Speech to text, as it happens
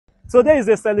Today is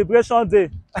a celebration day.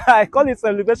 I call it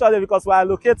celebration day because we're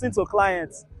allocating to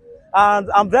clients. And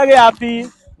I'm very happy.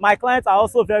 My clients are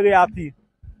also very happy.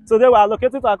 Today we're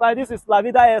allocating to our client. This is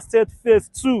Lavida Estate Phase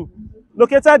 2,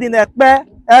 located in Ekpe.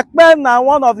 Ekpe now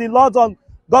one of the London.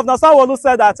 Governor Sanwo-Olu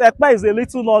said that Ekpe is a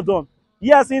little London.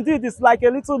 Yes, indeed, it's like a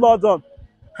little London.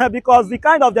 Because the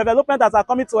kind of development that are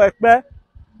coming to Ekpe,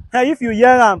 if you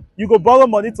hear them, you go borrow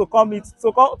money to come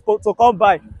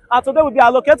by. And today we'll be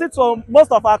allocated to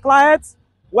most of our clients.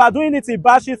 We are doing it in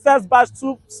batches, first batch,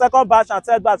 second batch, and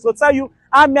third batch. So tell you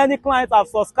how many clients have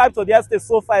subscribed to the estate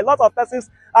so far. A lot of persons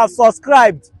have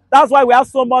subscribed. That's why we have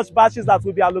so much batches that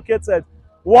will be allocated.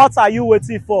 What are you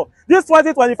waiting for? This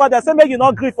 2024, they say make you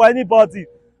not grieve for anybody.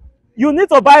 You need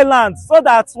to buy land so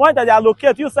that when they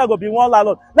allocate, you say go be one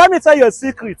landlord. Let me tell you a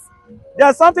secret.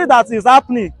 There's something that is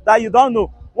happening that you don't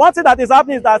know. One thing that is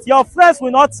happening is that your friends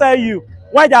will not tell you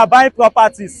when they are buying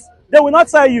properties. They will not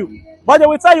tell you. But they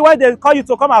will tell you when they call you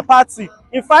to come a party.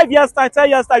 In 5 years time, 10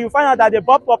 years time, you find out that they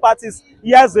bought properties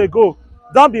years ago.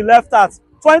 Don't be left out.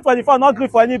 2024, not good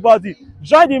for anybody.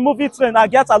 Join the movie train and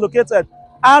get allocated.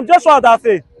 I'm Joshua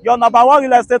Odafe, your #1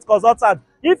 real estate consultant.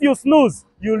 If you snooze,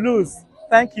 you lose.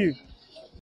 Thank you.